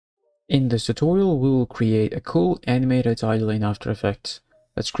In this tutorial, we will create a cool animated title in After Effects.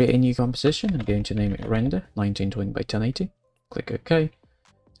 Let's create a new composition. I'm going to name it Render 1920 by 1080. Click OK.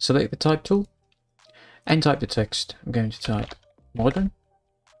 Select the type tool and type the text. I'm going to type Modern.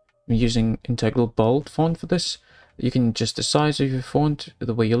 I'm using integral bold font for this. You can adjust the size of your font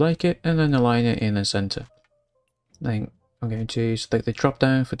the way you like it and then align it in the center. Then I'm going to select the drop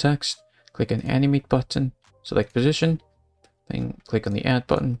down for text, click on Animate button, select Position. Then click on the Add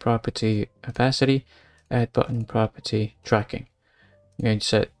button, Property, Opacity, Add button, Property, Tracking. I'm going to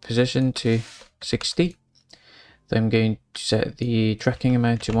set Position to 60. Then I'm going to set the tracking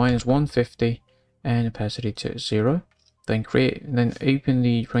amount to -150 and opacity to 0. Then open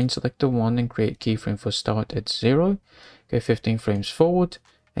the range selector 1 and create keyframe for start at 0. Go 15 frames forward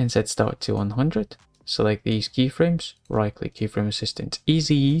and set start to 100. Select these keyframes, right click Keyframe Assistant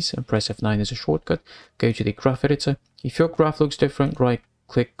Easy Ease and press F9 as a shortcut. Go to the graph editor. If your graph looks different, right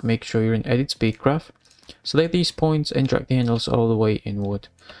click, make sure you're in Edit Speed Graph. Select these points and drag the handles all the way inward.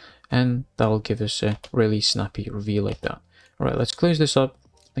 And that'll give us a really snappy reveal like that. Alright, let's close this up.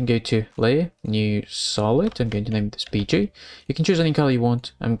 Then go to Layer, New Solid. I'm going to name this PG. You can choose any color you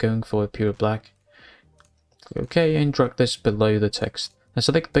want. I'm going for a pure black. Click OK and drag this below the text. Now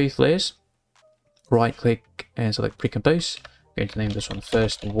select both layers. Right click and select Pre-Compose. I'm going to name this one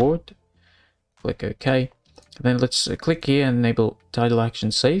First Word. Click OK. And then let's click here and enable Title Action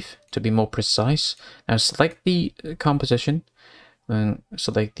Save to be more precise. Now select the composition. Then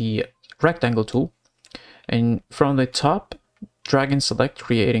select the rectangle tool. And from the top, drag and select,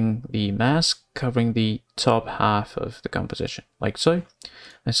 creating the mask covering the top half of the composition, like so.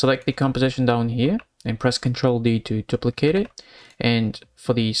 And select the composition down here and press Ctrl D to duplicate it. And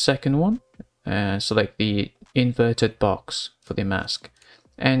for the second one, select the inverted box for the mask.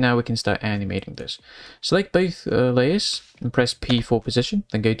 And now we can start animating this. Select both layers and press P for position,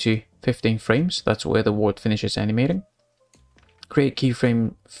 then go to 15 frames. That's where the word finishes animating. Create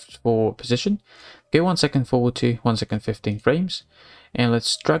keyframe for position. Go 1 second forward to 1 second 15 frames. And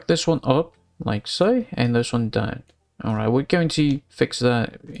let's drag this one up like so, and this one down. Alright, we're going to fix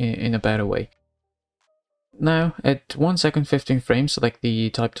that in a better way. Now, at 1 second 15 frames, select the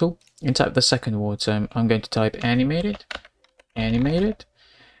type tool and type the second word. So I'm going to type animated.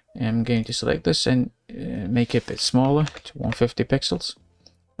 I'm going to select this and make it a bit smaller to 150 pixels.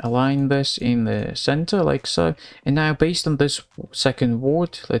 Align this in the center like so. And now based on this second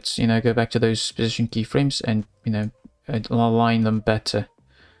word, let's go back to those position keyframes and align them better,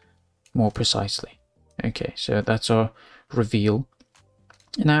 more precisely. Okay, so that's our reveal.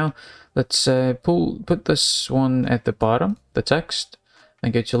 Now let's put this one at the bottom, the text.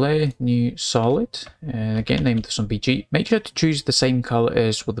 Then go to Layer, New Solid, and again name this one BG. Make sure to choose the same color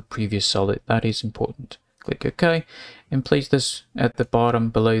as with the previous solid. That is important. Click OK and place this at the bottom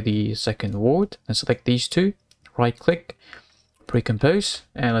below the second word and select these two. Right click, Pre-Compose,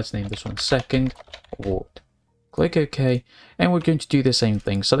 and let's name this one Second Word. Click OK, and we're going to do the same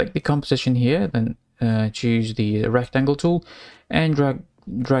thing. Select the composition here, then choose the rectangle tool and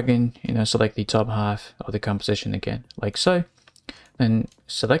drag in, select the top half of the composition again, like so. Then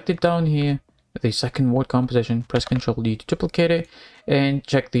select it down here, the second word composition, press Ctrl D to duplicate it, and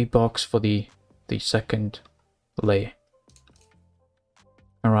check the box for the second layer.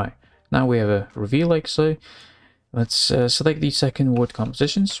 Alright, now we have a reveal like so. Let's select the second word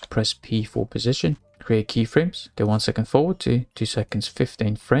compositions, press P for position, create keyframes, go 1 second forward to 2 seconds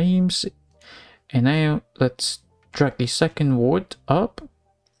 15 frames. And now let's drag the second word up,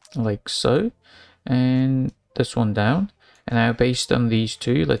 like so, and this one down. And now based on these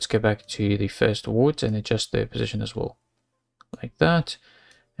two, let's go back to the first word and adjust their position as well, like that.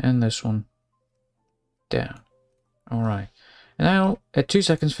 And this one down. Alright, now at 2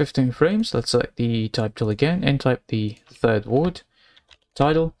 seconds 15 frames, let's select the type tool again and type the third word,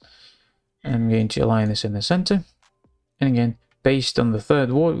 title. I'm going to align this in the center. And again, based on the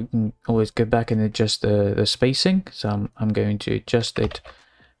third word, we can always go back and adjust the spacing. So I'm going to adjust it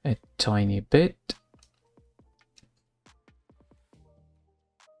a tiny bit.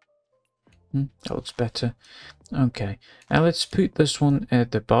 That looks better. Okay, now let's put this one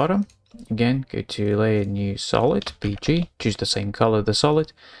at the bottom. Again, go to Layer, New Solid, BG, choose the same color of the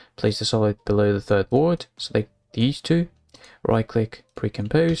solid, place the solid below the third word, select these two, right click,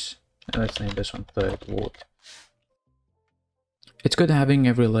 Pre-Compose, and let's name this one Third Word. It's good having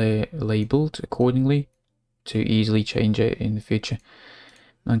every layer labeled accordingly to easily change it in the future.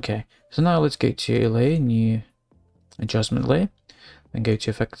 Okay, so now let's go to Layer, New Adjustment Layer, then go to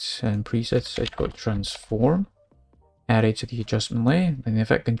Effects and Presets, search for Transform. Add it to the adjustment layer, then the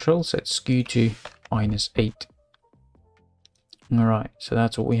effect control, set skew to -8. Alright, so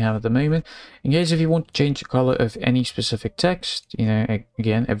that's what we have at the moment. In case if you want to change the color of any specific text, you know,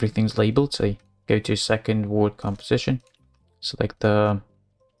 again, everything's labeled. So go to second word composition, select the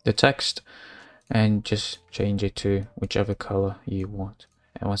text, and just change it to whichever color you want.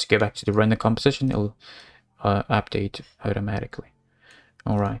 And once you go back to the render composition, it'll update automatically.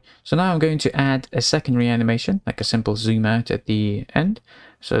 Alright, so now I'm going to add a secondary animation, like a simple zoom out at the end.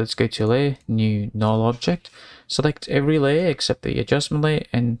 So let's go to layer, new null object, select every layer except the adjustment layer,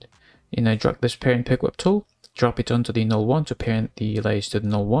 and drag this parent pickwhip tool, drop it onto the null one to parent the layers to the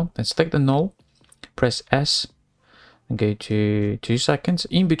null one, then select the null, press S, and go to 2 seconds.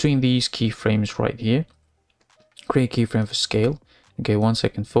 In between these keyframes right here, create a keyframe for scale, and go 1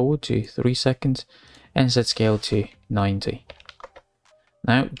 second forward to 3 seconds, and set scale to 90.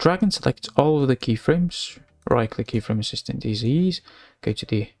 Now drag and select all of the keyframes, right click keyframe assistant ease, go to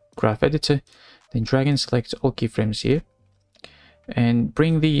the graph editor, then drag and select all keyframes here, and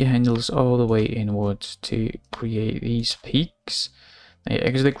bring the handles all the way inwards to create these peaks. Now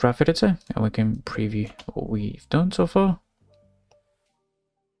exit the graph editor and we can preview what we've done so far.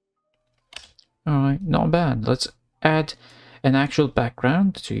 Alright, not bad. Let's add an actual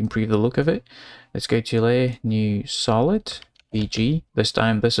background to improve the look of it. Let's go to layer, new solid, BG. This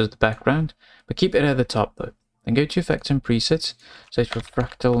time this is the background, but keep it at the top though. Then go to effects and presets, search for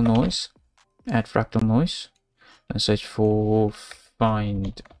fractal noise, add fractal noise, and search for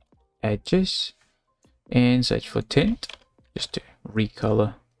find edges, and search for tint, just to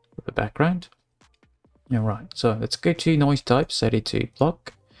recolor the background. Alright, so let's go to noise type, set it to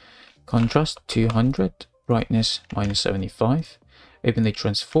block, contrast 200, brightness -75, open the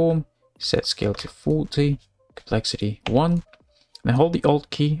transform, set scale to 40, complexity 1, then hold the Alt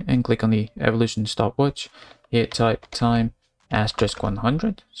key and click on the evolution stopwatch. Here type time asterisk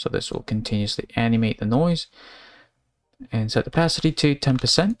 100, so this will continuously animate the noise, and set opacity to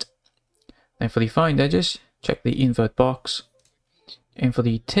 10%. Then for the find edges, check the invert box, and for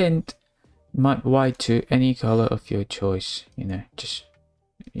the tint, map white to any color of your choice. Just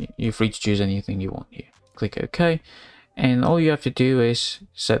you're free to choose anything you want here. Click OK, and all you have to do is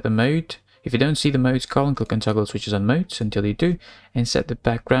set the mode. If you don't see the modes column, click on toggle switches on modes until you do, and set the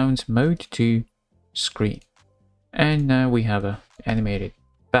background mode to screen. And now we have a animated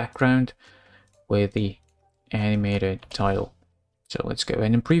background with the animated title. So let's go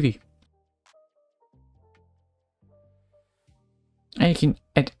ahead and preview. And you can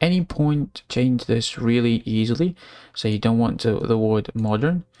at any point change this really easily. So you don't want the word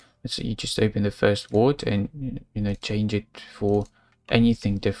modern. So you just open the first word and change it for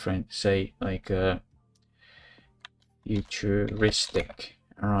anything different, say like futuristic.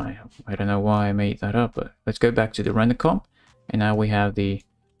 Alright, I don't know why I made that up, but let's go back to the render comp, and now we have the,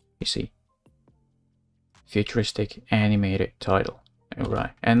 you see, futuristic animated title.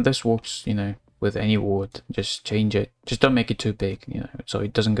 Alright, and this works, with any word. Just change it, just don't make it too big, so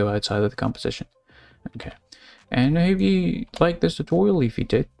it doesn't go outside of the composition. Okay, and I hope you liked this tutorial. If you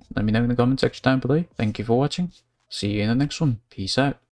did, let me know in the comment section down below. Thank you for watching. See you in the next one. Peace out.